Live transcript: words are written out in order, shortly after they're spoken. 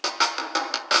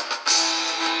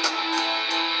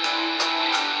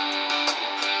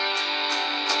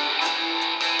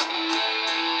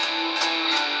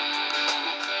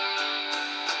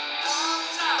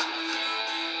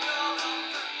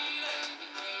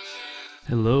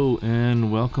Hello and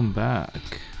welcome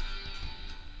back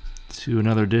to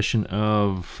another edition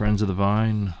of Friends of the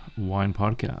Vine Wine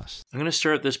Podcast. I'm going to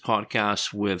start this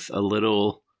podcast with a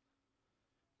little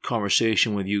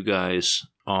conversation with you guys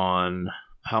on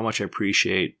how much I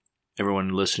appreciate everyone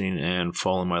listening and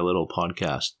following my little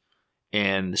podcast.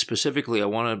 And specifically, I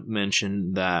want to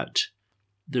mention that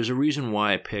there's a reason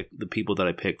why I pick the people that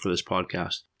I pick for this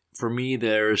podcast. For me,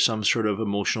 there's some sort of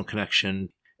emotional connection,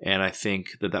 and I think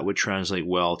that would translate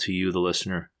well to you, the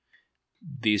listener.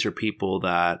 These are people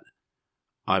that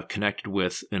I've connected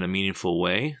with in a meaningful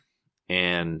way,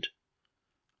 and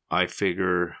I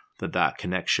figure that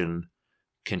connection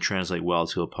can translate well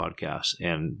to a podcast,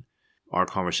 and our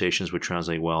conversations would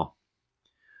translate well.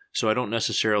 So I don't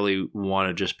necessarily want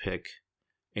to just pick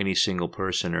any single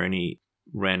person or any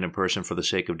random person for the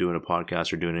sake of doing a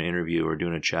podcast or doing an interview or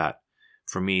doing a chat.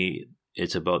 For me,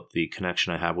 it's about the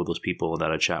connection I have with those people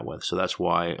that I chat with. So that's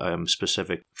why I'm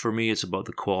specific. For me, it's about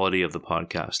the quality of the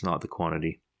podcast, not the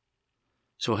quantity.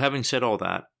 So having said all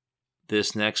that,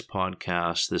 this next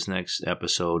podcast, this next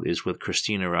episode is with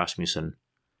Christina Rasmussen.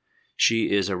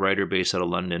 She is a writer based out of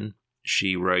London.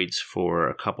 She writes for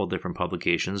a couple different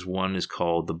publications. One is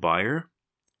called The Buyer,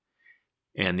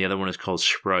 and the other one is called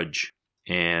Sprudge.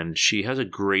 And she has a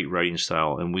great writing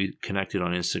style, and we connected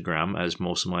on Instagram, as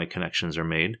most of my connections are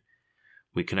made.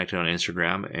 We connected on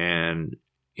Instagram and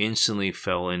instantly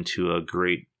fell into a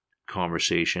great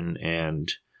conversation.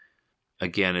 And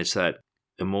again, it's that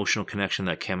emotional connection,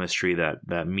 that chemistry,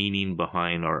 that meaning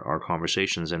behind our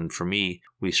conversations. And for me,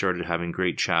 we started having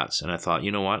great chats, and I thought,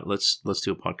 you know what, let's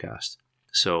do a podcast.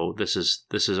 So this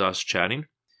is us chatting.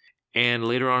 And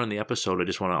later on in the episode, I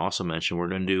just want to also mention we're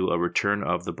going to do a return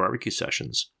of the barbecue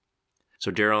sessions. So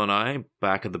Daryl and I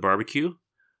back at the barbecue,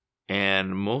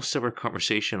 and most of our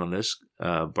conversation on this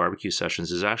barbecue sessions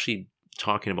is actually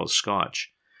talking about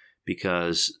Scotch,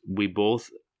 because we both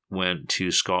went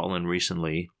to Scotland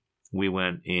recently. We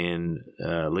went in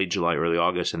late July, early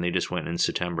August, and they just went in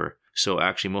September. So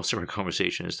actually most of our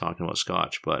conversation is talking about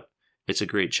Scotch, but it's a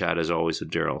great chat as always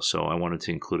with Daryl, so I wanted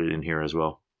to include it in here as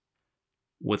well.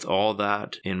 With all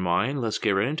that in mind, let's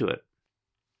get right into it.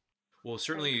 Well,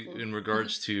 certainly in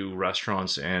regards to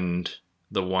restaurants and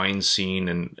the wine scene,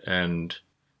 and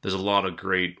there's a lot of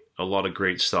great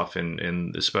stuff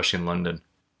in especially in London.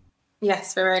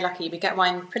 Yes, we're very lucky. We get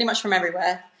wine pretty much from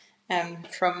everywhere,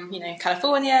 from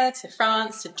California to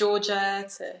France to Georgia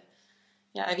to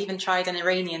I've even tried an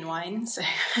Iranian wine. So.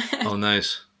 Oh,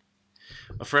 nice.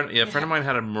 A friend of mine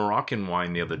had a Moroccan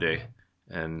wine the other day,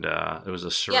 and it was a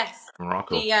Syrah. Yes.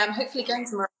 Morocco. We hopefully going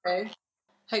to Morocco.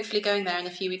 Hopefully going there in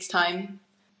a few weeks' time.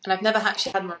 And I've never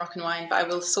actually had Moroccan wine, but I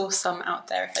will source some out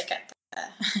there if I get there.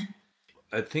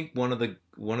 I think one of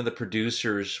the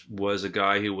producers was a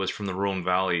guy who was from the Rhone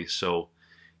Valley, so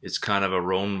it's kind of a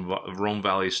Rhone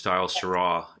Valley style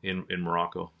Syrah in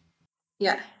Morocco.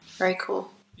 Yeah, very cool.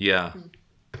 Yeah.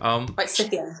 Quite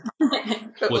Scythian.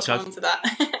 But we'll come on to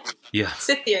that. Yeah.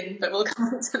 Scythian, but we'll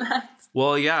come on to that.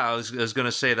 Well, yeah, I was going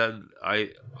to say that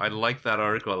I like that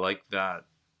article. I like that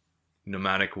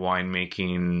nomadic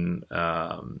winemaking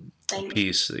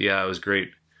piece. Yeah, it was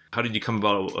great. How did you come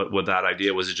about with that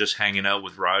idea? Was it just hanging out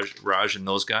with Raj and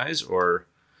those guys, or?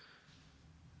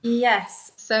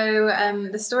 Yes. So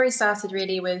the story started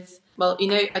really with, I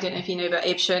don't know if you know, but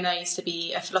Abe Schoner used to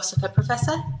be a philosophy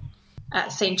professor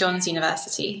at St. John's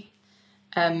University.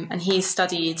 And he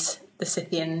studied the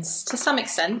Scythians to some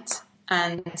extent.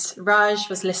 And Raj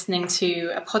was listening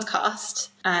to a podcast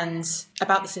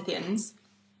about the Scythians.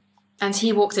 And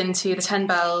he walked into the 10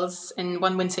 Bells in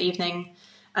one winter evening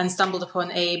and stumbled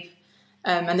upon Abe.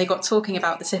 And they got talking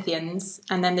about the Scythians.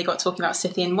 And then they got talking about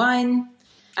Scythian wine.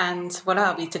 And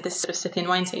voila, we did this sort of Scythian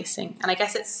wine tasting. And I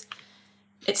guess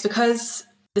it's because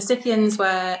the Scythians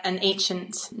were an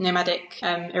ancient nomadic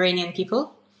Iranian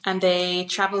people. And they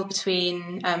traveled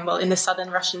between, in the southern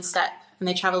Russian steppe. And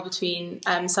they traveled between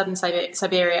southern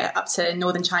Siberia up to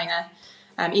northern China,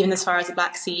 even as far as the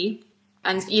Black Sea.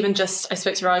 And even I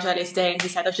spoke to Raj earlier today, and he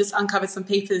said, I've just uncovered some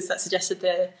papers that suggested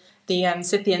the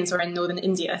Scythians were in northern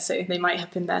India, so they might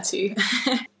have been there too.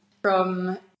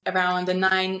 From around the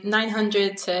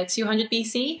 900 to 200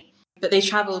 BC. But they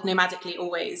traveled nomadically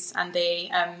always, and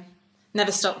they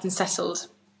never stopped and settled.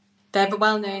 They're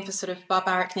well known for sort of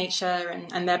barbaric nature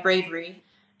and their bravery.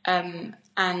 And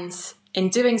in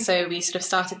doing so, we sort of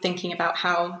started thinking about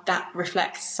how that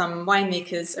reflects some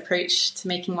winemakers' approach to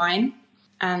making wine.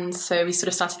 And so we sort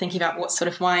of started thinking about what sort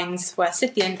of wines were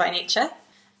Scythian by nature,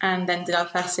 and then did our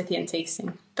first Scythian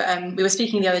tasting. But we were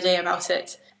speaking the other day about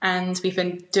it, and we've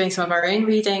been doing some of our own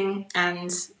reading.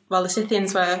 And while the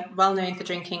Scythians were well known for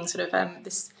drinking sort of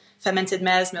this fermented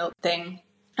mare's milk thing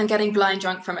and getting blind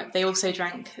drunk from it. They also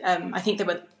drank, I think they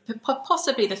were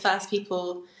possibly the first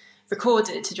people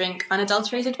recorded to drink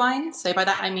unadulterated wine. So by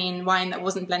that I mean wine that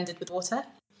wasn't blended with water.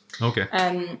 Okay.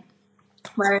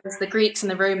 Whereas the Greeks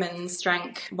and the Romans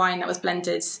drank wine that was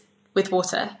blended with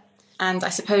water. And I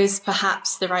suppose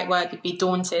perhaps the right word would be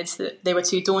daunted, that they were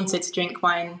too daunted to drink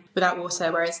wine without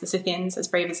water, whereas the Scythians, as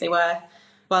brave as they were,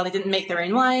 while they didn't make their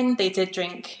own wine, they did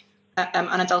drink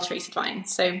unadulterated wine.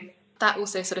 So that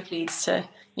also sort of leads to,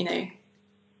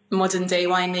 modern day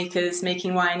winemakers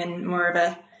making wine in more of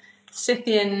a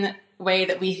Scythian way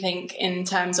that we think, in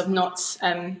terms of not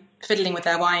fiddling with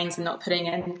their wines and not putting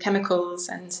in chemicals,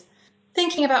 and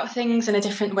thinking about things in a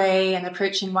different way and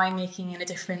approaching winemaking in a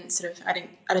different sort of, I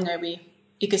don't know,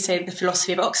 you could say the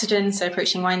philosophy of oxygen, so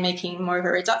approaching winemaking more of a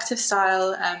reductive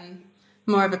style,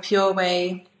 more of a pure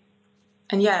way.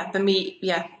 And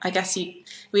I guess we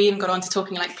even got on to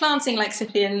talking like planting like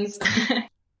Scythians.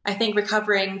 I think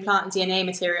recovering plant DNA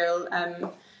material,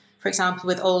 for example,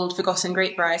 with old forgotten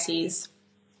grape varieties.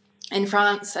 In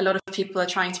France, a lot of people are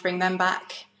trying to bring them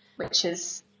back, which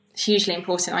is hugely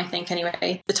important, I think,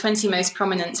 anyway. The 20 most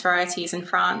prominent varieties in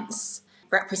France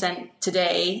represent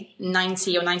today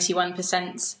 90 or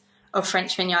 91% of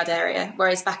French vineyard area,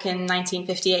 whereas back in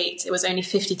 1958, it was only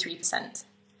 53%.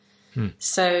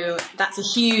 So that's a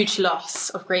huge loss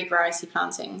of grape variety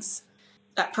plantings.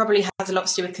 That probably has a lot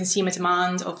to do with consumer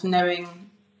demand of knowing,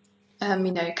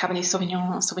 Cabernet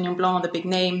Sauvignon, Sauvignon Blanc, the big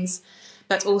names,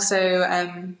 but also,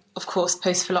 of course,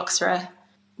 post-phylloxera,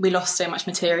 we lost so much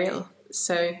material.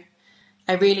 So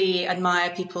I really admire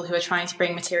people who are trying to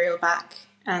bring material back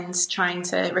and trying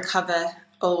to recover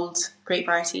old grape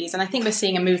varieties. And I think we're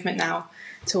seeing a movement now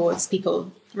towards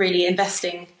people really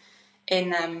investing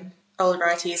in old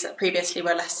varieties that previously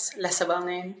were lesser well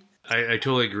known. I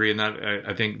totally agree, and that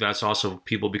I think that's also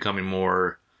people becoming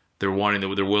more. They're willing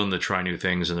to try new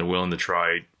things, and they're willing to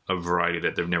try a variety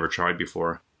that they've never tried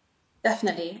before.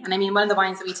 Definitely, and I mean, one of the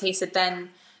wines that we tasted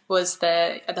then was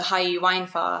the Hayu wine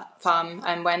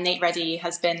farm, where Nate Reddy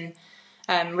has been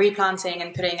replanting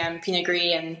and putting Pinot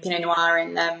Gris and Pinot Noir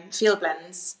in field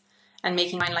blends and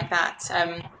making wine like that.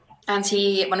 And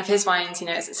one of his wines,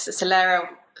 it's a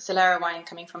Solera wine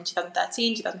coming from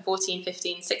 2013, 2014,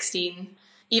 15, 16.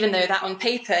 Even though that on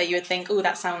paper you would think, oh,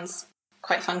 that sounds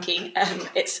quite funky.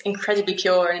 It's incredibly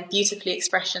pure and beautifully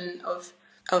expression of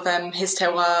his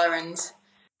terroir, and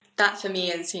that for me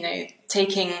is,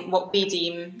 taking what we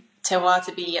deem terroir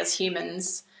to be as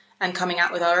humans and coming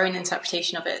out with our own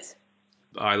interpretation of it.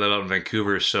 I live out in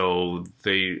Vancouver, so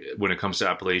when it comes to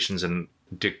appellations and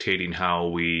dictating how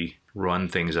we run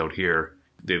things out here,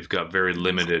 they've got very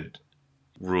limited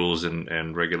rules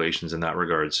and regulations in that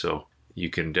regard. So you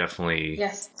can definitely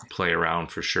play around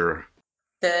for sure.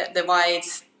 The wide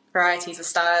varieties of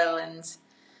style and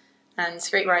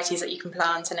great varieties that you can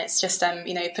plant, and it's just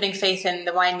putting faith in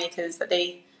the winemakers that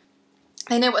they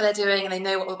know what they're doing and they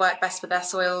know what will work best with their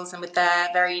soils and with their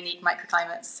very unique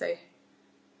microclimates. So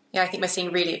I think we're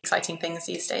seeing really exciting things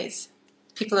these days.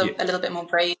 People are a little bit more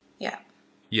brave.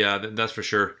 Yeah, that's for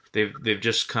sure. They've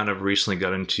just kind of recently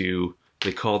got into,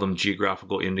 they call them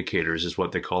geographical indicators is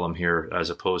what they call them here, as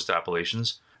opposed to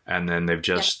appellations. And then they've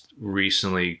just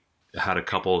recently had a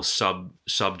couple sub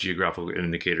geographical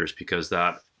indicators, because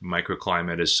that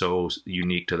microclimate is so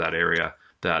unique to that area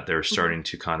that they're starting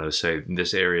to kind of say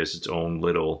this area is its own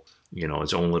little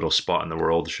spot in the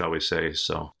world, shall we say.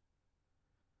 So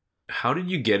how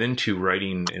did you get into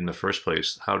writing in the first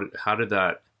place? How did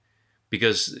that,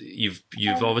 because you've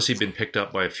obviously been picked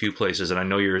up by a few places, and I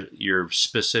know you're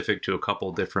specific to a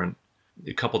couple different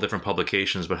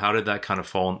publications, but how did that kind of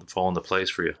fall into place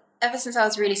for you? Ever since I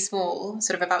was really small,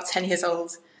 sort of about 10 years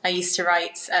old, I used to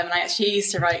write, and I actually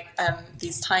used to write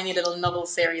these tiny little novel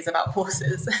series about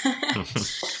horses.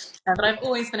 But I've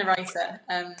always been a writer.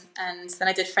 And then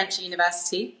I did French at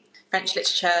university, French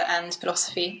literature and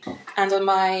philosophy. And on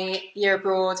my year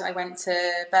abroad, I went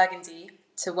to Burgundy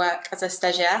to work as a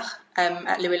stagiaire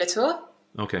at Louis Latour.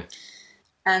 Okay.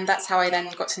 And that's how I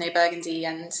then got to know Burgundy.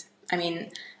 And I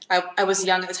mean, I was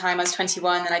young at the time, I was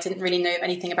 21, and I didn't really know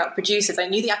anything about producers. I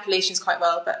knew the appellations quite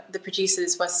well, but the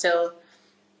producers were still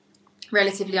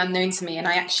relatively unknown to me. And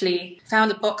I actually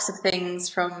found a box of things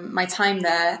from my time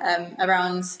there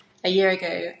around a year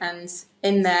ago. And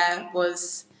in there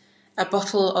was a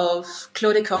bottle of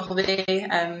Clos de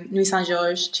Corvée, Nuit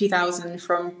Saint-Georges 2000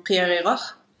 from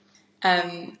Prieuré-Roch.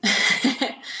 And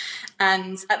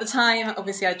at the time,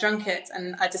 obviously, I drank it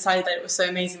and I decided that it was so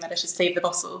amazing that I should save the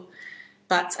bottle.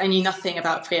 But I knew nothing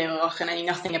about Prieuré-Roch and I knew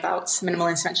nothing about minimal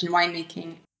intervention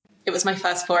winemaking. It was my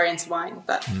first foray into wine,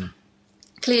 but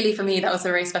clearly for me, that was a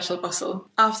very special bottle.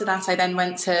 After that, I then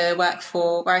went to work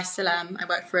for, where I still am, I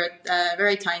work for a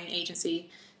very tiny agency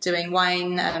doing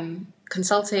wine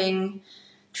consulting,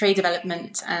 trade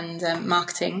development and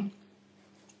marketing.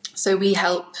 So we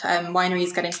help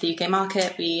wineries get into the UK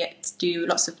market. We do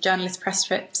lots of journalist press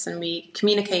trips and we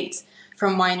communicate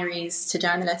from wineries to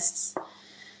journalists.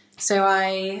 So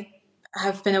I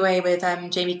have been away with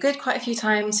Jamie Good quite a few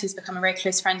times, who's become a very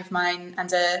close friend of mine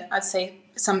and I'd say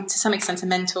to some extent a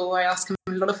mentor. I ask him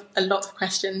a lot of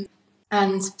questions.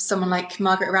 And someone like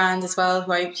Margaret Rand as well,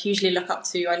 who I hugely look up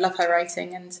to. I love her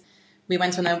writing, and we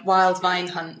went on a wild vine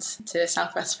hunt to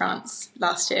southwest France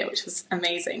last year, which was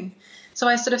amazing. So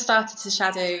I sort of started to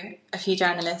shadow a few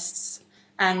journalists.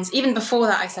 And even before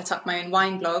that, I set up my own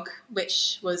wine blog,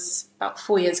 which was about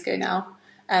 4 years ago now,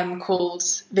 called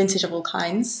Vintage of All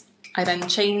Kinds. I then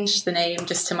changed the name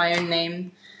just to my own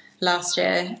name last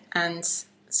year and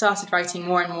started writing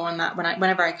more and more on that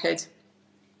whenever I could.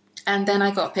 And then I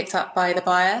got picked up by The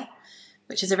Buyer,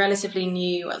 which is a relatively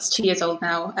new, well, it's 2 years old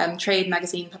now, trade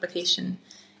magazine publication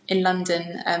in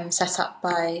London, set up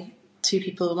by two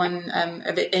people, one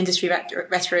an industry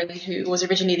veteran who was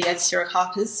originally the editor of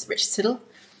Harper's, Richard Siddle,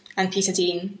 and Peter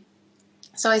Dean.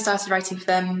 So I started writing for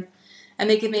them, and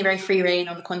they give me very free rein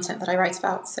on the content that I write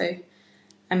about. So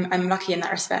I'm lucky in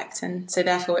that respect, and so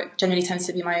therefore it generally tends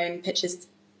to be my own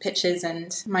pitches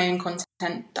and my own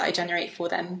content that I generate for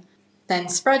them. Then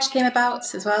Sprudge came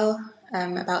about as well,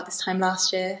 about this time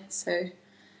last year. So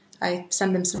I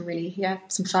send them some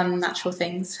fun, natural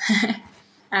things.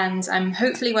 And I'm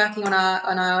hopefully working on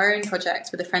our own project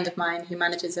with a friend of mine who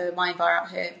manages a wine bar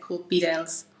out here called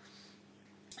Bedales.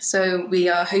 So we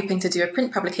are hoping to do a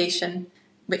print publication,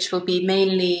 which will be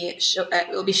mainly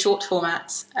short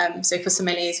format. So for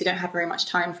sommeliers who don't have very much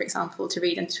time, for example, to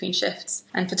read in between shifts,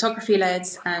 and photography led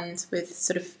and with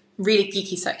sort of really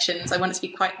geeky sections. I want it to be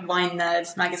quite wine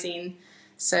nerd magazine.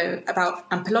 So about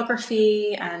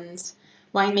ampelography and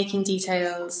winemaking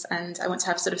details, and I want to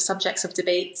have sort of subjects of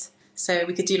debate. So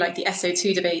we could do like the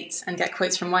SO2 debate and get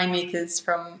quotes from winemakers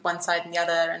from one side and the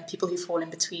other and people who fall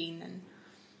in between. And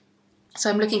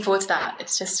so I'm looking forward to that.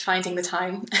 It's just finding the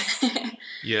time.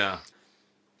 Yeah.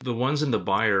 The ones in The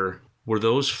Buyer, were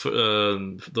those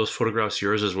photographs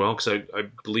yours as well? Because I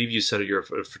believe you said you're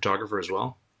a photographer as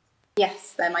well.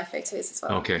 Yes, they're my photos as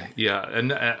well. Okay, yeah.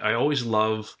 And I always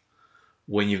love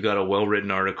when you've got a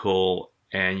well-written article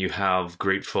and you have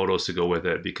great photos to go with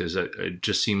it, because it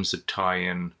just seems to tie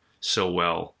in so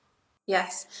well.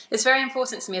 Yes, it's very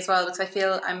important to me as well, because I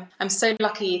feel I'm so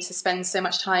lucky to spend so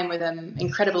much time with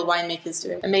incredible winemakers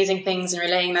doing amazing things and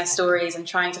relaying their stories and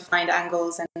trying to find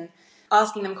angles and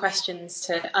asking them questions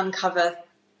to uncover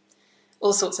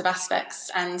all sorts of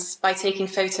aspects. And by taking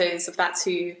photos of that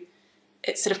too,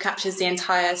 it sort of captures the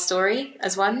entire story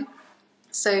as one.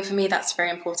 So for me, that's very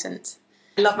important.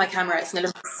 I love my camera. It's an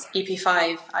Olympus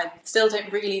EP5. I still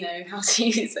don't really know how to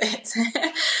use it,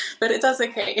 but it does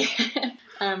okay.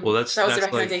 That was a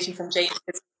recommendation from James.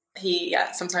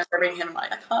 Sometimes I ring him and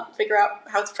I can't figure out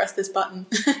how to press this button.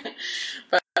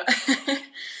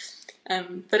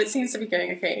 but it seems to be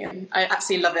going okay, and I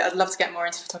absolutely love it. I'd love to get more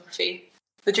into photography.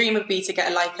 The dream would be to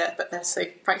get a Leica, but they're so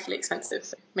frightfully expensive.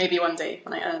 So maybe one day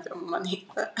when I earn a bit more money.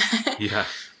 But yeah.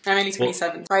 I'm only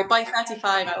 27. So by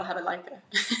 35, I will have a Leica.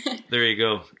 There you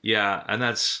go. Yeah, and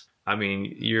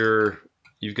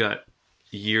you've got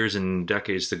years and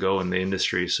decades to go in the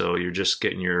industry, so you're just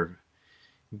getting your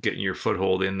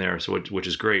foothold in there. So which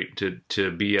is great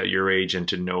to be at your age and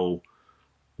to know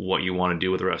what you want to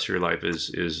do with the rest of your life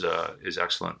is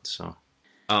excellent. So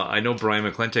I know Brian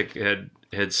McClintock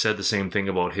had said the same thing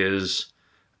about his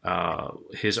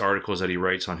articles that he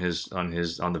writes on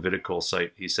the Viticole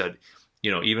site. He said,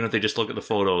 even if they just look at the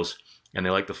photos and they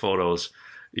like the photos,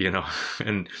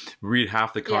 and read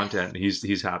half the content, yes,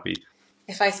 he's happy.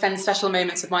 If I spend special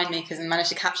moments with winemakers and manage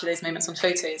to capture those moments on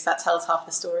photos, that tells half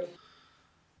the story.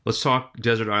 Let's talk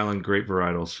Desert Island grape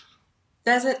varietals.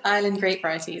 Desert Island grape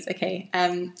varieties. Okay.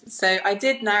 So I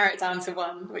did narrow it down to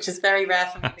one, which is very rare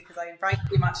for me because I write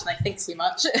too much and I think too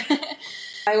much.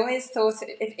 I always thought,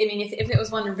 if it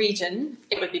was one region,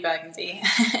 it would be Burgundy.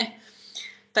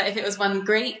 But if it was one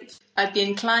grape, I'd be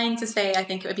inclined to say I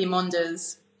think it would be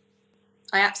Mondeuse.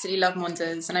 I absolutely love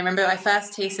Mondeuse. And I remember I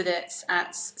first tasted it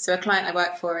so a client I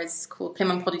work for is called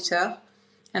Plément Producteur,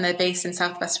 and they're based in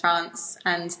southwest France,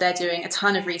 and they're doing a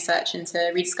ton of research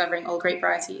into rediscovering old grape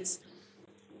varieties.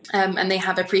 And they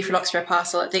have a pre-phylloxera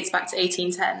parcel that dates back to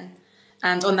 1810.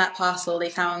 And on that parcel,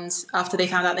 after they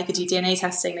found out they could do DNA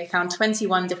testing, they found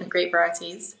 21 different grape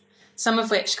varieties, some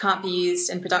of which can't be used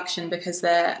in production because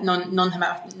they're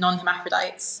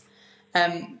non-hermaphrodites.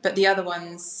 But the other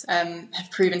ones have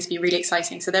proven to be really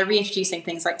exciting. So they're reintroducing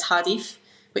things like Tardif,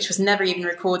 which was never even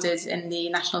recorded in the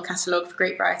National Catalogue for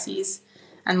Grape Varieties,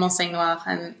 and Montseigne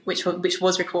Noir, which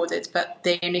was recorded, but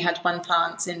they only had one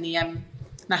plant in the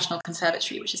National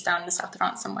Conservatory, which is down in the south of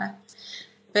France somewhere.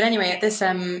 But anyway,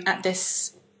 at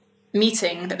this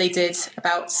meeting that they did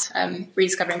about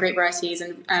rediscovering grape varieties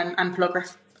and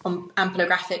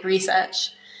ampelographic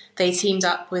research, they teamed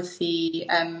up with the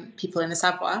people in the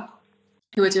Savoie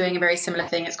who are doing a very similar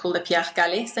thing. It's called the Pierre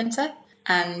Gallet Centre.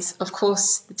 And of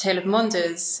course, the tale of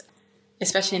Mondes,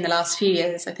 especially in the last few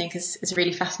years, I think is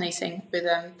really fascinating with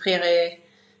Prieuré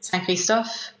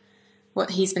Saint-Christophe.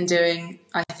 What he's been doing,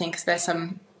 I think there's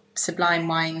some sublime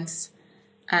wines,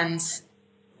 and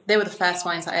they were the first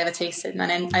wines that I ever tasted.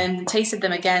 And I tasted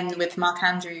them again with Marc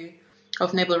Andrew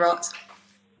of Noble Rot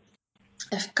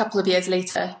a couple of years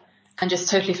later, and just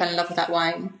totally fell in love with that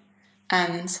wine.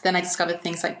 And then I discovered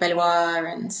things like Belloir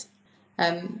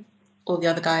and all the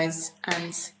other guys.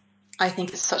 And I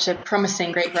think it's such a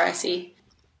promising grape variety.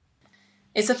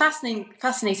 It's a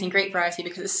fascinating grape variety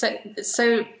because it's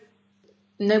so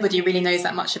nobody really knows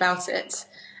that much about it.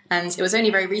 And it was only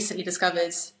very recently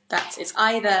discovered that it's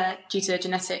either, due to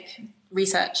genetic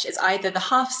research, it's either the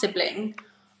half-sibling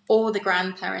or the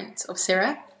grandparent of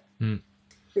Syrah,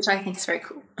 which I think is very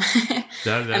cool.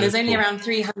 And there's only around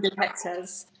 300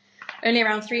 hectares. Only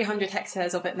around 300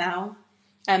 hectares of it now.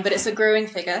 But it's a growing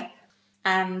figure,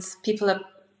 and people are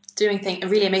doing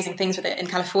really amazing things with it in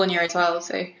California as well.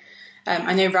 So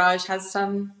I know Raj has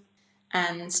some,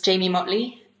 and Jamie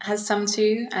Motley has some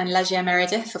too, and Lagia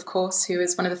Meredith, of course, who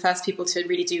is one of the first people to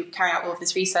really carry out all of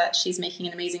this research. She's making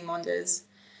an amazing Mondes.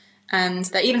 And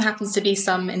there even happens to be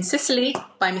some in Sicily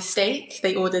by mistake.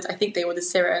 I think they ordered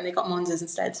Syrah and they got Mondes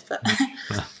instead, but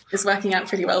it's working out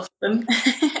pretty well for them.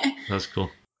 That's cool.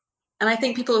 And I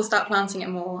think people will start planting it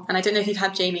more. And I don't know if you've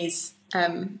had Jamie's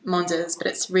Mondes, but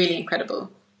it's really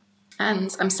incredible.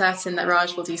 And I'm certain that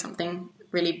Raj will do something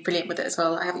really brilliant with it as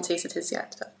well. I haven't tasted his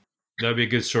yet, but that would be a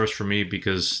good source for me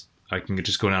because I can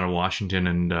just go down to Washington,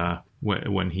 and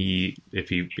if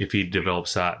he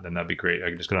develops that, then that'd be great. I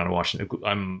can just go down to Washington.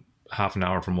 I'm half an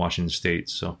hour from Washington State,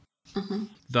 so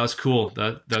that's cool.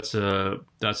 That's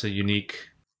a unique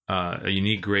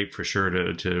grape for sure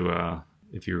to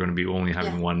if you're going to be only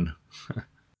having one.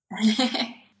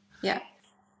 Yeah,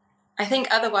 I think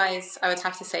otherwise I would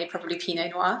have to say probably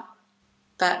Pinot Noir,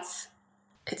 but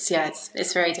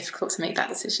it's very difficult to make that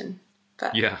decision.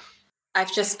 But yeah. I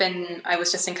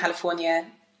was just in California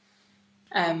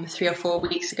 3 or 4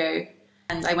 weeks ago,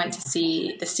 and I went to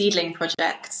see the seedling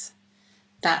project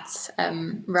that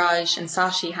Raj and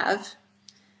Sashi have,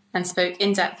 and spoke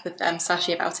in depth with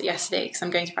Sashi about it yesterday because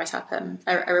I'm going to write up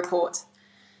a report.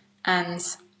 And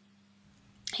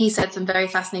he said some very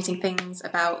fascinating things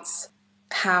about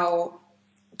how,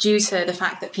 due to the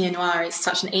fact that Pinot Noir is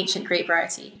such an ancient grape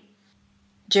variety,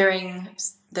 during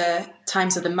the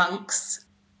times of the monks,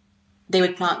 they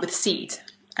would plant with seed,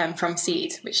 from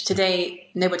seed, which today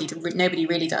nobody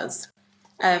really does.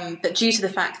 But due to the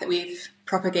fact that we've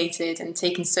propagated and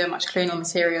taken so much clonal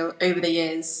material over the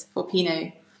years for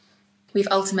Pinot, we've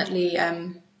ultimately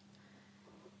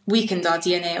weakened our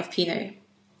DNA of Pinot.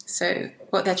 So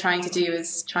what they're trying to do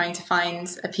is trying to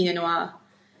find a Pinot Noir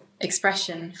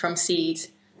expression from seed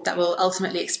that will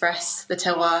ultimately express the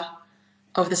terroir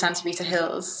of the Santa Rita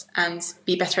Hills and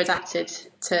be better adapted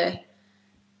to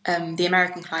the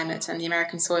American climate and the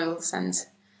American soils and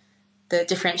the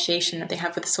differentiation that they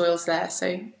have with the soils there.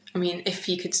 So, I mean, if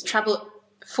you could travel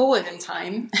forward in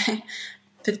time,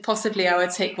 possibly I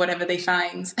would take whatever they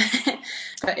find.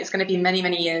 But it's going to be many,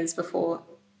 many years before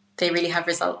they really have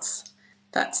results.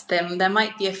 But there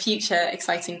might be a future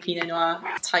exciting Pinot Noir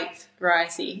type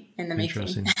variety in the making.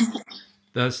 Interesting.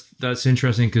 That's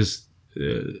interesting because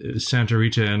Santa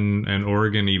Rita and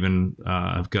Oregon even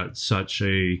have got such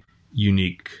a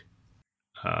unique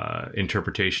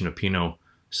interpretation of Pinot.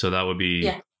 So that would be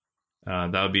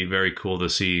very cool to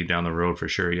see down the road for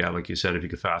sure. Yeah, like you said, if you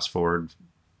could fast forward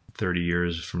 30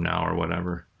 years from now or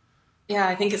whatever. Yeah,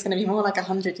 I think it's going to be more like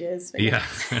 100 years. Yeah.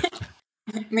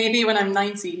 Maybe when I'm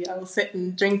 90, I will sit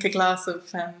and drink a glass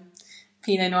of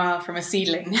Pinot Noir from a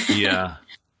seedling. Yeah.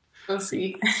 We'll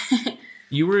see.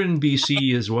 You were in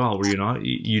BC as well, were you not?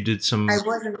 You did some... I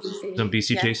was in BC. Some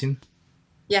BC tasting?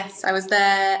 Yes, I was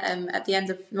there at the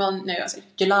end of...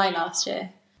 July last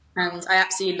year. And I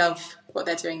absolutely love what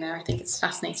they're doing there. I think it's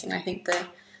fascinating. I think the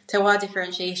terroir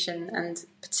differentiation and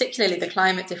particularly the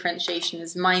climate differentiation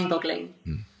is mind-boggling.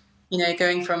 You know,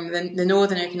 going from the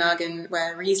northern Okanagan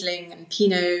where Riesling and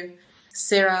Pinot,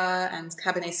 Syrah and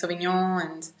Cabernet Sauvignon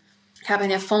and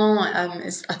Cabernet Franc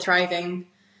are thriving,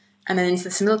 and then into the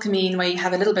Similkameen, where you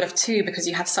have a little bit of two, because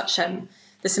you have such the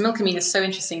Similkameen is so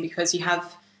interesting because you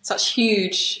have such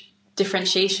huge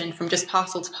differentiation from just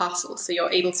parcel to parcel. So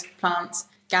you're able to plant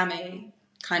Gamay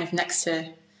kind of next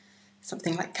to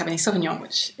something like Cabernet Sauvignon,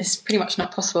 which is pretty much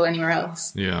not possible anywhere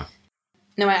else. Yeah.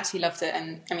 No, I absolutely loved it.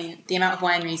 And I mean, the amount of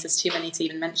wineries, there's too many to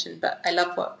even mention, but I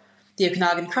love what the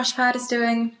Okanagan Crush Pad is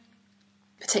doing,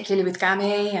 particularly with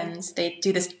Gamay, and they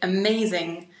do this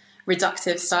amazing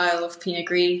reductive style of Pinot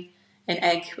Gris in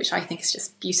egg, which I think is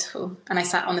just beautiful. And I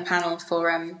sat on the panel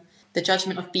for the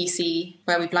Judgment of BC,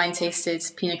 where we blind tasted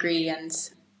Pinot Gris, and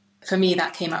for me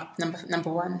that came up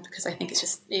number one, because I think it's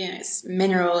just, it's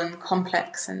mineral and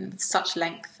complex and with such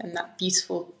length, and that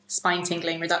beautiful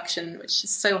spine-tingling reduction, which is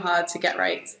so hard to get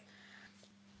right.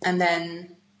 And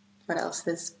then what else?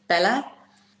 There's Bella.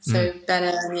 So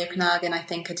Bella and the Okanagan, I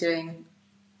think, are doing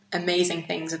amazing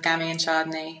things with Gamay and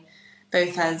Chardonnay,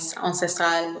 both as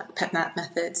ancestral pet nat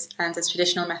methods and as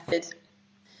traditional method.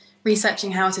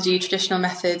 Researching how to do traditional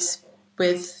methods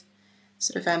with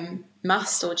sort of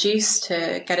must or juice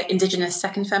to get an indigenous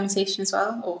second fermentation as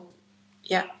well,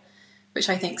 which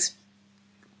I think is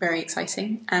very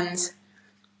exciting. And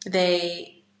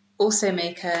they also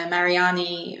make a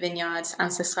Mariani vineyard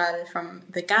ancestral from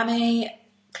the Gamay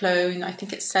clone, I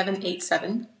think it's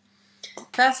 787.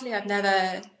 Firstly, I've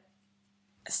never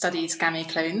studied Gamay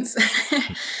clones.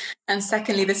 And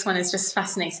secondly, this one is just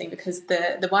fascinating because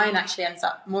the wine actually ends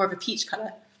up more of a peach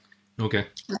colour. Okay.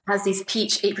 It has these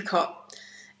peach apricot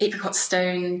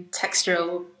stone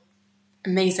textural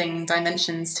amazing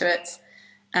dimensions to it.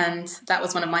 And that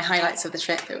was one of my highlights of the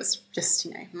trip. It was just,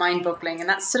 mind-boggling. And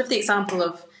that's sort of the example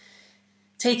of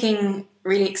taking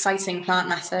really exciting plant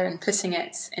matter and putting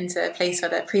it into a place where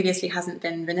there previously hasn't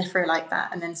been vinifera like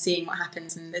that, and then seeing what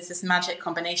happens. And there's this magic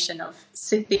combination of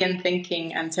Scythian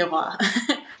thinking and terroir.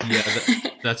 Yeah,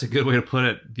 that's a good way to put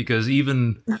it, because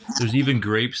there's even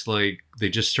grapes, like they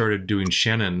just started doing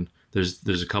Chenin.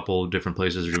 There's a couple of different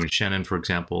places that are doing Chenin, for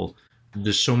example.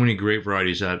 There's so many grape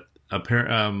varieties that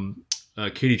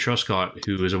Katie Truscott,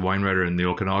 who is a wine writer in the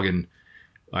Okanagan,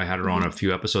 I had her on a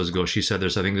few episodes ago. She said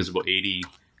there's about 80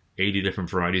 different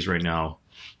varieties right now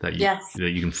that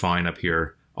you can find up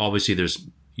here. Obviously, there's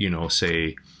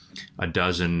say a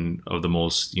dozen of the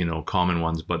most common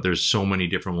ones, but there's so many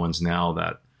different ones now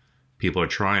that people are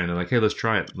trying. They're like, hey, let's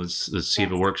try it. Let's see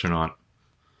if it works or not.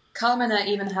 Kalmana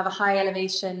even have a high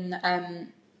elevation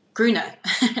Gruner.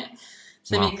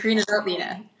 So they make Gruner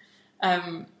Veltliner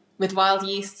with wild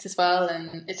yeasts as well,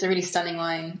 and it's a really stunning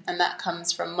wine, and that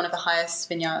comes from one of the highest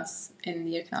vineyards in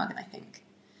the Okanagan, I think.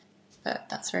 But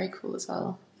that's very cool as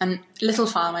well. And Little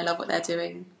Farm, I love what they're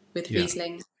doing with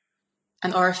Riesling,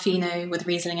 and Orofino with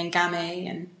Riesling and Gamay,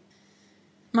 and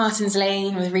Martin's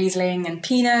Lane with Riesling and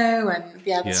Pinot, and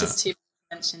there's just two to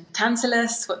mention.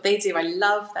 Tantalus, what they do, I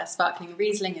love their sparkling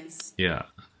Riesling is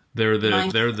they're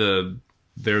the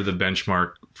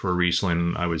benchmark for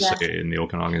Riesling, I would say, in the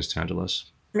Okanagan is Tantalus.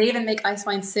 They even make ice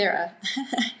wine Syrah.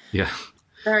 Yeah.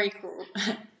 Very cool.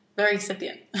 Very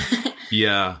Scythian.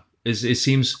 Yeah. It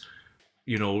seems,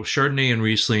 Chardonnay and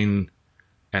Riesling,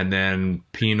 and then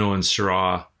Pinot and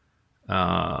Syrah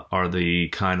are the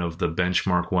kind of the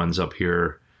benchmark ones up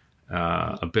here.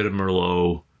 A bit of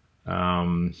Merlot,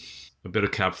 a bit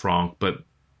of Cab Franc, but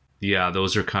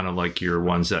those are kind of like your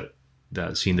ones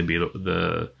that seem to be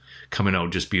the coming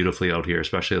out just beautifully out here,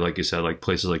 especially like you said, like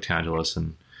places like Tantalus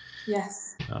and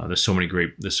there's so many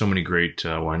great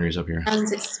wineries up here.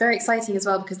 And it's very exciting as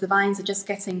well because the vines are just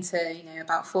getting to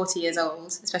about 40 years old,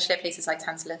 especially at places like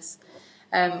Tantalus,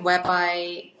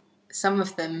 whereby some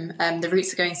of them the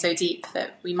roots are going so deep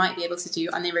that we might be able to do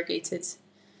unirrigated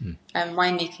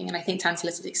winemaking, and I think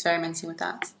Tantalus is experimenting with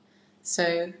that.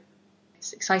 So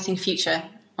it's an exciting future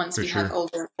once we have all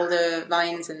the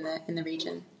vines in the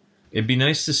region. It'd be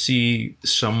nice to see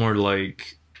somewhere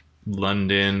like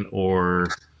London or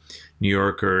New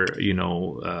York or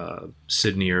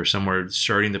Sydney or somewhere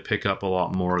starting to pick up a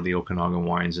lot more of the Okanagan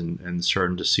wines and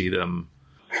starting to see them.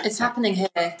 It's happening here,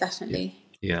 definitely.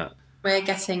 Yeah. We're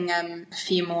getting a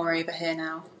few more over here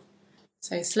now.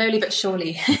 So slowly but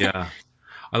surely. Yeah.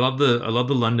 I love the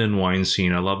London wine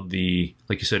scene. I love the,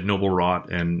 like you said, Noble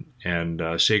Rot and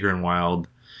Sager and Wild.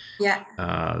 Yeah.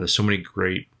 There's so many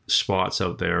great spots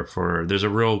out there there's a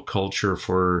real culture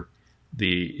for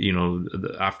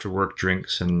the after work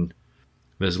drinks, and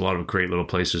there's a lot of great little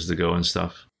places to go and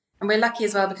stuff. And we're lucky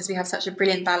as well because we have such a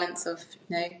brilliant balance of,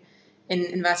 in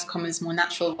inverted commas, more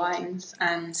natural wines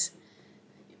and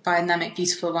biodynamic,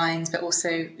 beautiful wines, but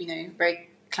also, very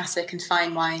classic and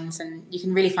fine wines, and you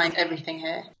can really find everything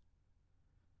here.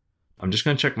 I'm just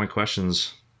going to check my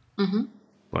questions,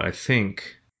 but I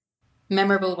think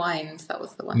Memorable wines, that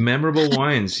was the one. Memorable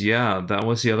wines. Yeah, that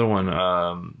was the other one.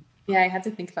 Yeah, I had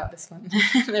to think about this one.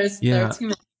 There are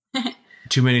too many.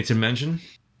 Too many to mention?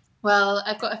 Well,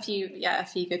 I've got a few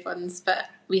good ones. But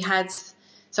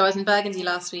so I was in Burgundy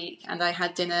last week, and I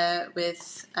had dinner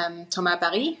with Thomas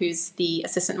Barry, who's the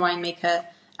assistant winemaker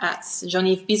at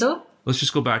Jean-Yves Bizot. Let's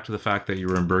just go back to the fact that you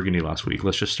were in Burgundy last week.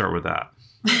 Let's just start with that.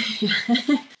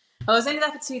 I was only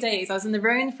there for 2 days. I was in the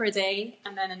Rhone for a day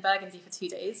and then in Burgundy for 2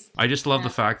 days. I just love the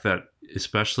fact that,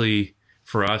 especially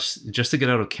for us, just to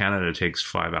get out of Canada takes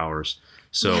 5 hours.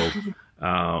 So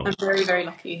I'm very, very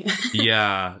lucky.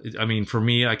 Yeah. I mean, for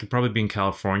me, I could probably be in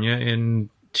California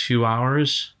in 2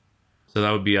 hours. So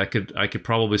that would be, I could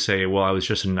probably say, well, I was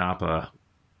just in Napa.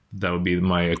 That would be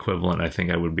my equivalent, I think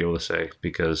I would be able to say,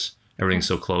 because everything's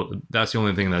so close. That's the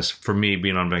only thing that's, for me,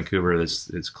 being on Vancouver,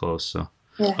 it's close. So.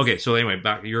 Yes. Okay, so anyway,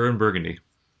 back. You're in Burgundy.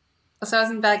 So I was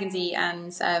in Burgundy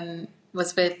and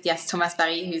was with Thomas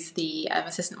Barry, who's the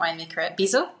assistant winemaker at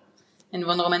Bizot in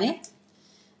Vosne-Romanée,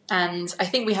 and I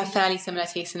think we have fairly similar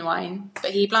tastes in wine.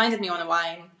 But he blinded me on a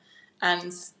wine,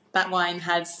 and that wine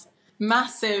had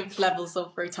massive levels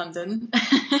of Rotundin.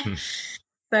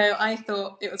 So I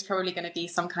thought it was probably going to be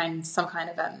some kind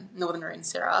of Northern Rhone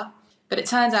Syrah, but it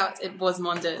turned out it was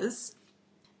Mondeuse.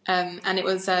 And it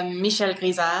was Michel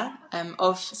Grisard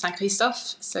of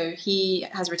Saint-Christophe. So he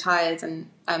has retired and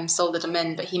sold the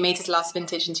domain, but he made his last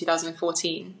vintage in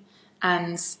 2014.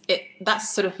 And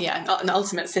that's sort of, an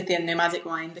ultimate Scythian nomadic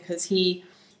wine, because he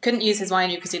couldn't use his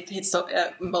winery because he'd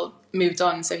moved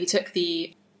on. So he took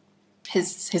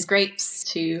his grapes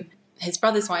to his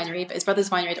brother's winery, but his brother's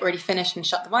winery had already finished and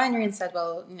shut the winery and said,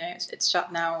 well, it's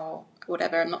shut now or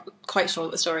whatever. I'm not quite sure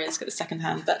what the story is because it's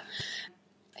secondhand, but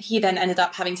he then ended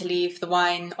up having to leave the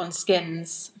wine on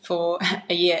skins for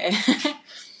a year.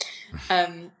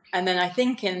 And then I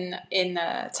think in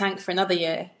a tank for another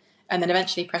year, and then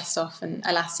eventually pressed off. And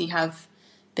alas, you have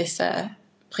this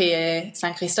Prier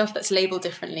Saint-Christophe that's labelled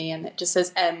differently, and it just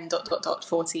says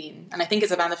M.14. And I think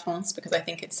it's a Vin de France because I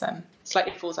think it's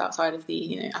slightly falls outside of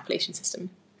the appellation system.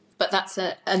 But that's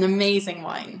an amazing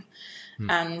wine.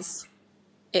 And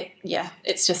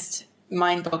it's just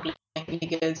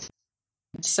mind-bogglingly good.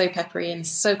 It's so peppery and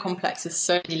so complex with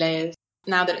so many layers.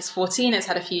 Now that it's 14, it's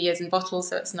had a few years in bottle,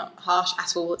 so it's not harsh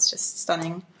at all. It's just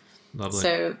stunning. Lovely.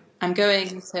 So I'm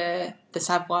going to the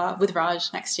Savoie with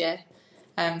Raj next year.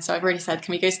 So I've already said,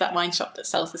 can we go to that wine shop that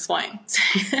sells this wine?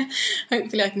 So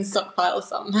hopefully I can stockpile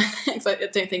some, because I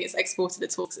don't think it's exported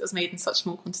at all because it was made in such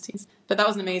small quantities. But that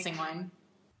was an amazing wine.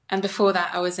 And before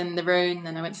that, I was in the Rhone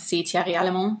and I went to see Thierry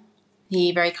Allemand.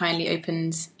 He very kindly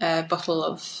opened a bottle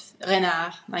of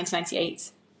Renard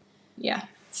 1998. Yeah,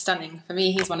 stunning. For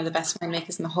me, he's one of the best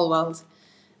winemakers in the whole world.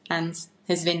 And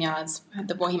his vineyards,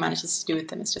 what he manages to do with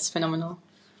them is just phenomenal.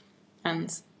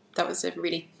 And that was a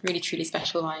really, really, truly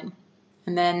special wine.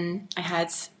 And then I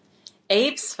had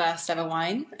Abe's first ever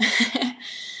wine,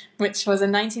 which was a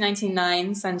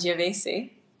 1999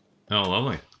 Sangiovese. Oh,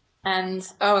 lovely. And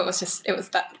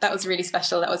that was really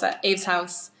special. That was at Abe's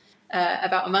house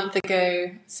about a month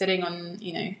ago, sitting on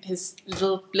his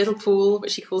little pool,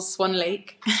 which he calls Swan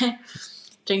Lake,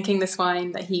 drinking this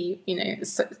wine that he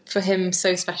is for him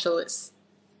so special. It's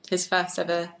his first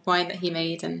ever wine that he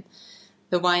made, and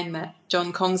the wine that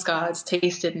John Kongsgaard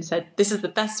tasted and said, "This is the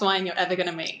best wine you're ever going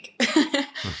to make."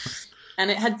 And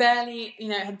it had barely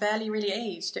really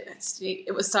aged.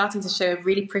 It was starting to show a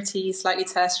really pretty, slightly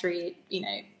tertiary,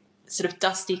 sort of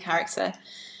dusty character.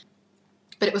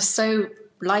 But it was so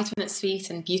light on its feet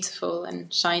and beautiful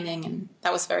and shining, and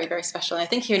that was very, very special. And I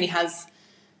think he only has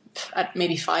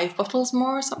maybe 5 bottles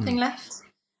more or something left.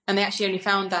 And they actually only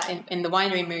found that in the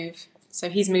winery move. So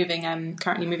he's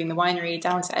currently moving the winery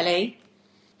down to LA,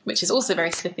 which is also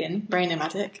very Scythian, very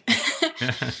nomadic.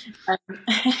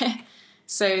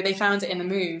 So they found it in the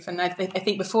move. And I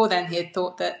think before then he had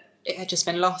thought that it had just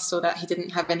been lost or that he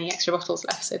didn't have any extra bottles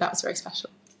left. So that was very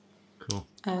special. Cool.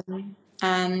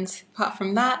 And apart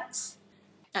from that,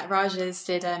 at Raj's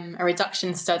did a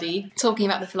reduction study talking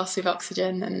about the philosophy of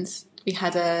oxygen. And we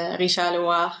had a Richard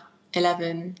Loire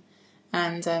 11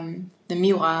 and the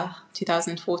Miroir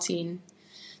 2014,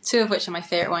 2 of which are my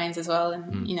favourite wines as well.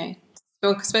 And,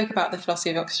 spoke about the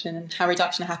philosophy of oxygen and how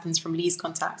reduction happens from lees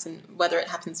contact and whether it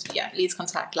happens, lees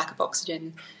contact, lack of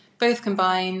oxygen, both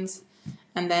combined,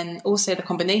 and then also the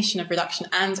combination of reduction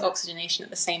and oxygenation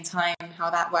at the same time, how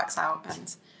that works out,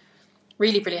 and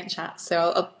really brilliant chat.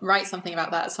 So I'll write something about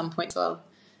that at some point as well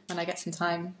when I get some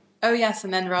time. Oh yes,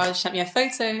 and then Raj sent me a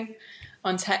photo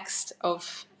on text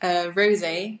of a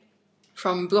rosé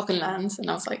from Burgenland,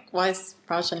 and I was like, why is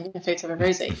Raj sending me a photo of a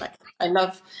rosé? Like,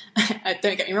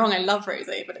 don't get me wrong, I love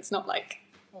rosé, but it's not like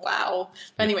Wow.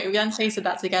 But anyway, we untasted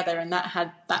that together, and that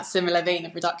had that similar vein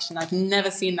of reduction. I've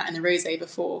never seen that in a rosé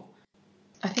before.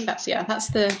 I think that's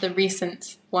the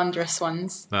recent wondrous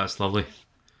ones. That's lovely.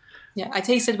 Yeah, I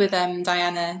tasted with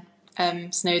Diana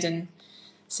Snowden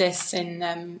Sis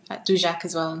at Dujac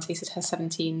as well, and tasted her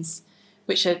 17s,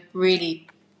 which are really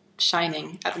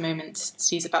shining at the moment.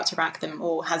 She's about to rack them,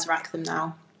 or has racked them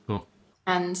now. Cool.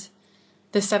 And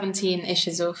the 17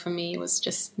 Ishizor for me was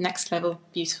just next level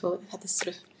beautiful. It had this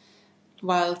sort of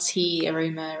wild tea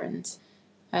aroma and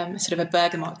sort of a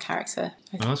bergamot character.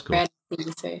 Oh, that's cool.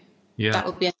 So yeah, that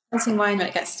will be an exciting wine when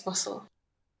it gets to bottle.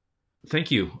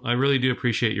 Thank you. I really do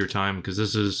appreciate your time, because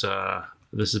this has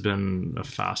been a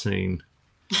fascinating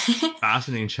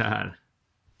chat.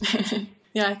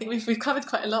 Yeah, I think we've covered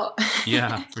quite a lot.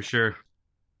 Yeah, for sure.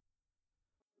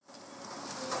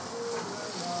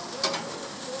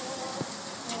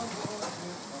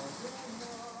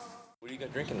 What do you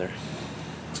got drinking there?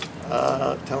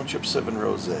 Township 7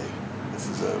 Rosé. This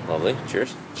is a... Lovely.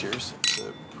 Cheers. Cheers. It's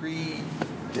a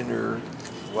pre-dinner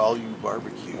while you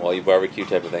barbecue. While you barbecue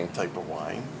type of thing. Type of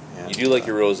wine. And, you do like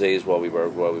your rosés while we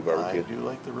barbecue? I do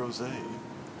like the rosé.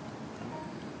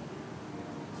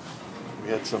 We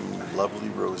had some lovely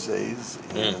rosés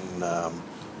in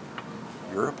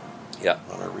Europe. Yeah.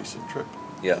 On our recent trip.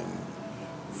 Yeah.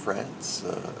 In France,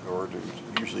 ordered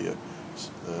usually a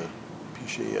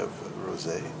pichet of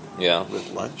rosé. Yeah.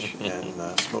 With lunch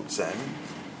and smoked salmon,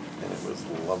 and it was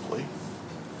lovely.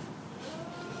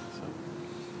 So.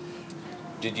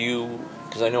 Did you?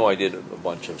 Because I know I did a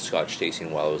bunch of Scotch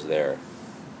tasting while I was there.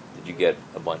 Did you get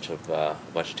a bunch of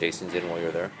tastings in while you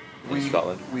were there in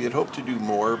Scotland? We had hoped to do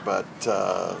more, but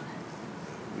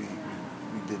we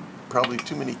did probably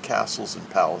too many castles and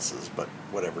palaces. But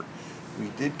whatever. We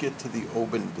did get to the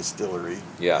Oban distillery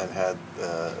and had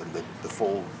the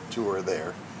full tour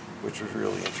there, which was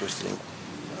really interesting.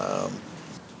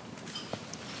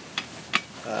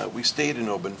 We stayed in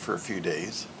Oban for a few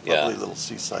days. Lovely little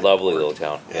seaside. Lovely port. little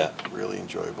town. Yeah. Really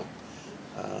enjoyable.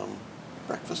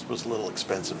 Breakfast was a little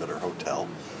expensive at our hotel.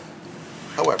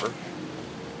 However,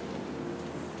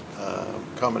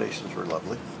 accommodations were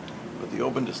lovely. But the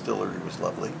Oban distillery was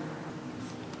lovely.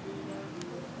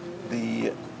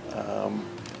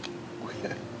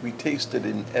 We tasted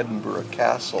in Edinburgh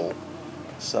Castle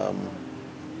some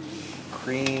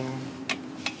cream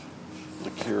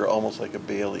liqueur, almost like a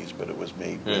Bailey's, but it was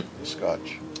made with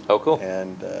Scotch. Oh, cool.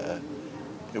 And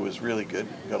it was really good.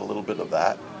 Got a little bit of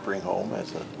that to bring home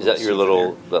as a Is that your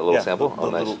little sample?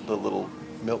 Nice. The little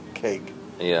milk keg.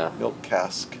 Yeah. Milk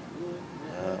cask.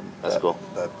 That's cool.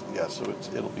 So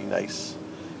it'll be nice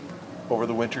over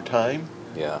the winter time.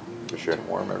 Yeah, for sure. To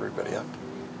warm everybody up.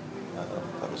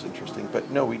 That was interesting. But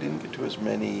no, we didn't get to as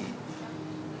many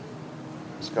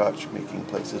Scotch making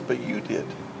places, but you did.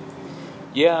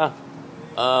 Yeah.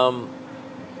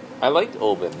 I liked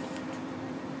Oban.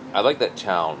 I like that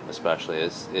town especially.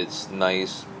 It's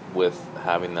nice with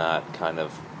having that kind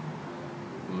of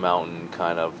mountain,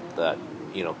 kind of that,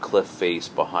 cliff face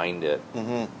behind it.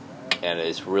 Mm-hmm. And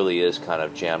it really is kind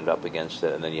of jammed up against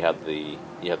it, and then you have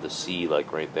the sea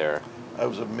like right there. I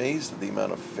was amazed at the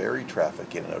amount of ferry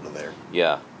traffic in and out of there.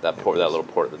 Yeah, that little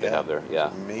port that they have there. Yeah,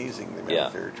 it's amazing the amount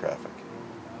of ferry traffic.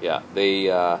 Yeah, they.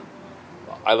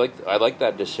 I like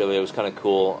that distillery. It was kind of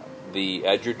cool. The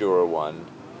Edradour one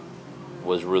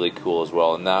was really cool as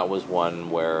well, and that was one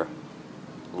where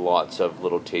lots of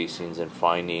little tastings and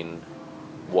finding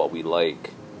what we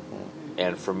like.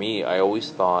 And for me, I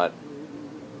always thought,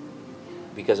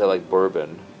 because I like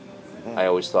bourbon, I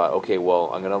always thought, okay, well,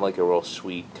 I'm gonna like a real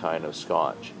sweet kind of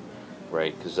Scotch,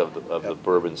 right? Because of the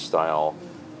bourbon style.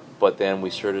 But then we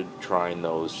started trying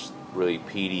those really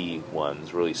peaty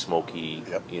ones, really smoky,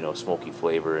 smoky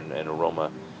flavor and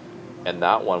aroma. And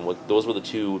that one, those were the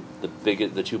two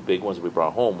big ones that we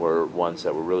brought home were ones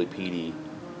that were really peaty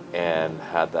and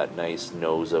had that nice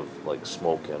nose of like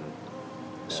smoke. And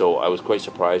so I was quite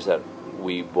surprised that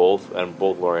both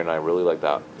Laurie and I really like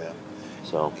that. Yeah.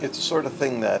 So it's the sort of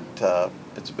thing that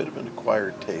it's a bit of an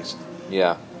acquired taste.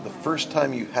 Yeah. The first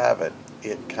time you have it,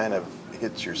 it kind of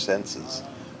hits your senses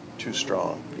too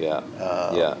strong. Yeah.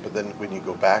 But then when you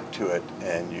go back to it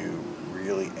and you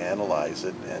really analyze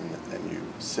it and you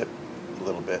sip a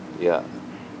little bit,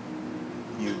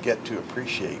 you get to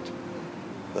appreciate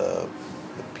the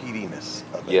peatiness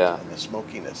of it and the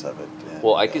smokiness of it. And,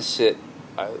 well, I could sit.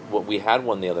 We had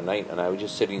one the other night, and I was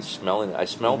just sitting smelling it. I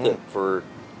smelled it for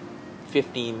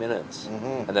 15 minutes,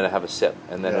 and then I have a sip,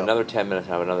 and then another 10 minutes,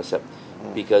 I have another sip,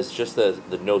 because just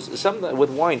the nose. Something with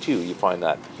wine too, you find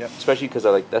that, especially because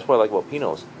that's what I like about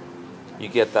Pinots. You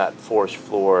get that forest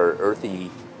floor, earthy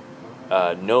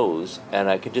nose, and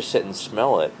I could just sit and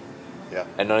smell it. Yeah.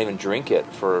 And not even drink it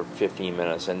for 15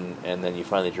 minutes, and then you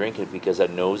finally drink it because that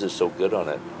nose is so good on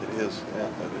it. It is, yeah,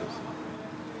 it is.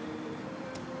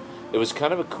 It was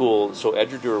kind of a cool, so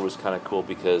Edradour was kind of cool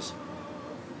because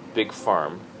big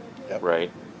farm, yep. right,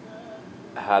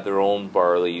 had their own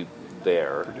barley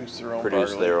there. Produced their own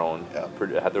Produced barley. their own,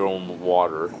 Yep. Had their own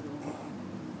water.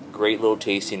 Great little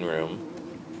tasting room.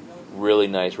 Really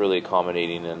nice, really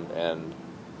accommodating, and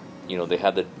you know, they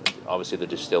had obviously the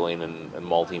distilling and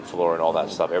malting floor and all that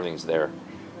stuff, everything's there.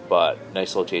 But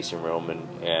nice little tasting room,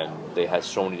 and they had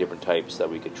so many different types that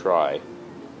we could try.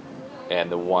 And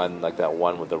the one, like that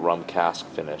one with the rum cask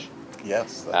finish,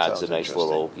 yes, that adds a nice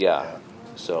little, yeah.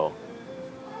 So,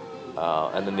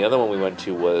 and then the other one we went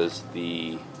to was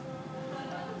the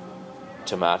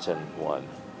Tomatin one.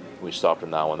 We stopped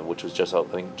in that one, which was just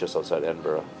outside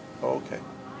Edinburgh. Oh, okay.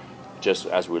 Just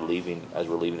as we're leaving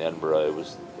Edinburgh,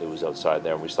 it was outside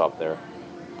there, and we stopped there.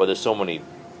 But there's so many,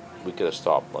 we could have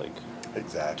stopped like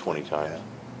exactly 20 times. Yeah.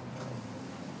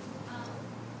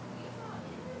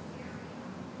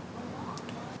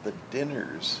 The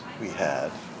dinners we had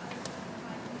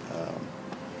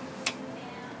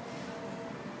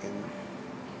in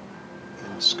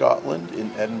Scotland,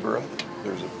 in Edinburgh,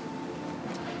 there's a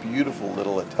beautiful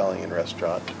little Italian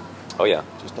restaurant. Oh yeah,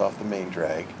 just off the main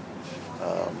drag.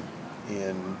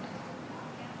 In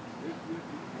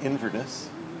Inverness,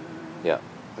 yeah,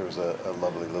 there was a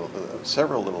lovely little,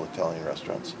 several little Italian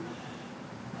restaurants.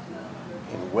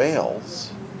 In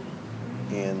Wales,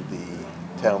 in the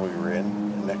town we were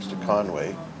in, next to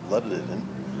Conway, Ludden,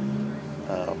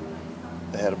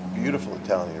 they had a beautiful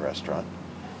Italian restaurant.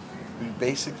 We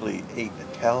basically ate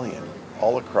Italian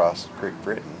all across Great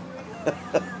Britain.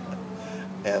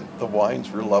 And the wines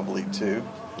were lovely too.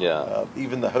 Yeah.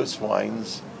 Even the house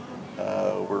wines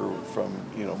were from,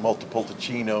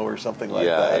 Montepulciano or something like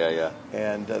that. Yeah.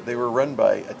 And they were run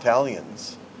by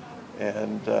Italians.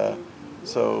 And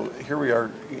so here we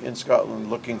are in Scotland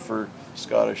looking for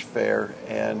Scottish fare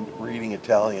and reading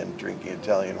Italian, drinking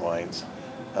Italian wines.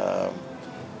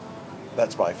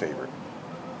 That's my favorite.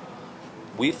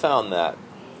 We found that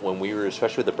when we were,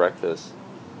 especially with the breakfast,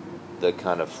 the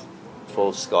kind of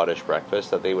full Scottish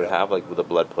breakfast that they would have, like with the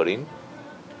blood pudding,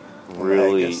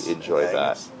 really enjoyed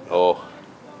that. Yeah. Oh.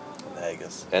 And the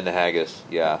haggis. And the haggis,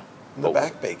 yeah. And the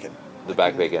back bacon.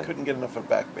 Couldn't get enough of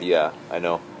back bacon. Yeah, I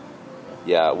know.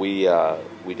 Yeah, we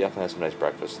definitely had some nice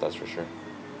breakfast, that's for sure.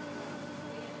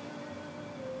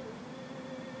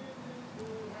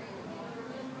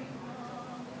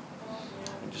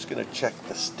 I'm just going to check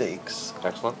the steaks.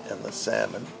 Excellent. And the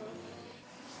salmon.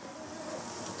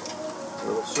 A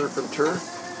little surf and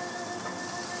turf.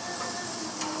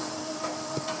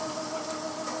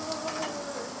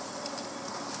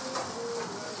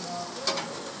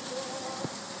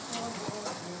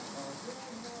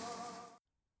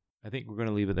 I think we're going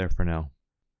to leave it there for now.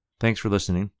 Thanks for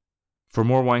listening. For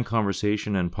more wine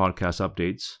conversation and podcast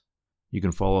updates, you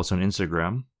can follow us on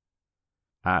Instagram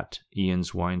at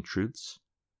Ian's Wine Truths.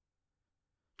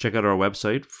 Check out our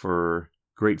website for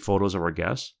great photos of our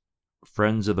guests,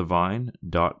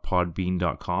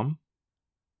 friendsofthevine.podbean.com.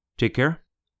 Take care.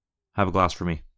 Have a glass for me.